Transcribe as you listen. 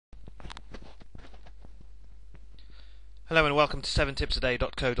Hello and welcome to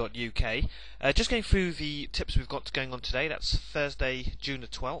 7tipsaday.co.uk. Just going through the tips we've got going on today. That's Thursday, June the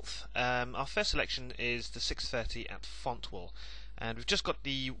 12th. Our first selection is the 6:30 at Fontwell. And we've just got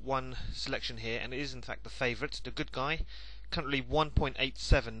the one selection here, and it is in fact the favourite, The Good Guy, currently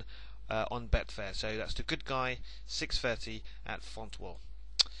 1.87 on Betfair. So that's The Good Guy, 6:30 at Fontwell.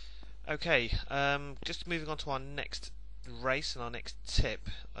 Okay, just moving on to our next race and our next tip.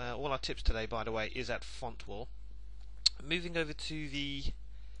 All our tips today, by the way, is at Fontwell. Moving over to the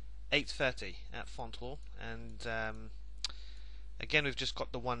 8:30 at Fontwell, and again we've just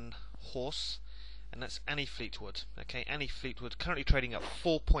got the one horse, and that's Annie Fleetwood. Okay, Annie Fleetwood currently trading at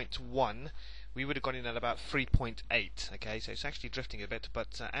 4.1. We would have gone in at about 3.8. Okay, so it's actually drifting a bit,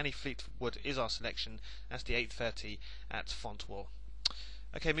 but Annie Fleetwood is our selection. That's the 8:30 at Fontwell.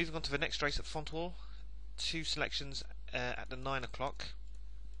 Okay, moving on to the next race at Fontwell. Two selections at the 9 o'clock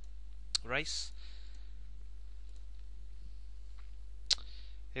race.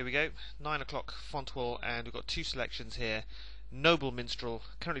 Here we go, 9 o'clock Fontwell, and we've got two selections here. Noble Minstrel,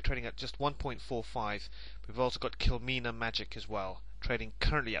 currently trading at just 1.45. We've also got Kilmina Magic as well, trading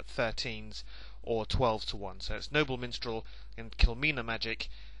currently at 13s or 12 to 1. So it's Noble Minstrel and Kilmina Magic,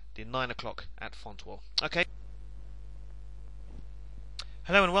 the 9 o'clock at Fontwell. Okay.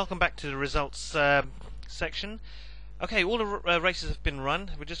 Hello and welcome back to the results section. Okay, all the races have been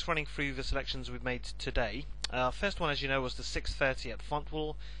run. We're just running through the selections we've made today. First one, as you know, was the 6:30 at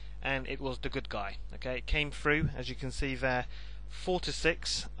Fontwell, and it was The Good Guy. Okay, it came through, as you can see there, 4 to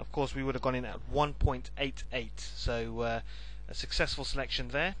 6. Of course, we would have gone in at 1.88, so a successful selection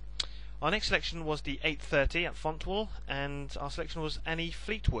there. Our next selection was the 8:30 at Fontwell, and our selection was Annie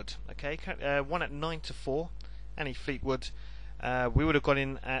Fleetwood. Okay, one at 9 to 4. Annie Fleetwood. We would have gone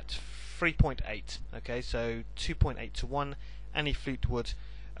in at 3.8. Okay, so 2.8 to 1. Annie Fleetwood,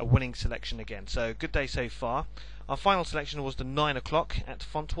 a winning selection again. So good day so far. Our final selection was the 9 o'clock at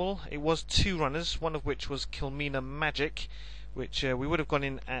Fontwell. It was two runners, one of which was Kilmina Magic, which we would have gone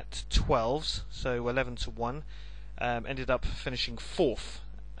in at 12s, so 11 to 1. Ended up finishing 4th.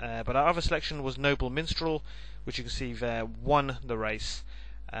 But our other selection was Noble Minstrel, which you can see there won the race.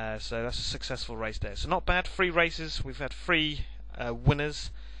 So that's a successful race there. So not bad. 3 races. We've had 3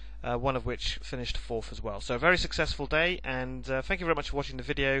 winners. One of which finished 4th as well. So a very successful day, and thank you very much for watching the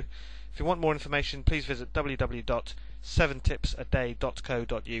video. If you want more information, please visit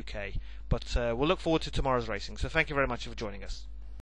www.7tipsaday.co.uk. But we'll look forward to tomorrow's racing, so thank you very much for joining us.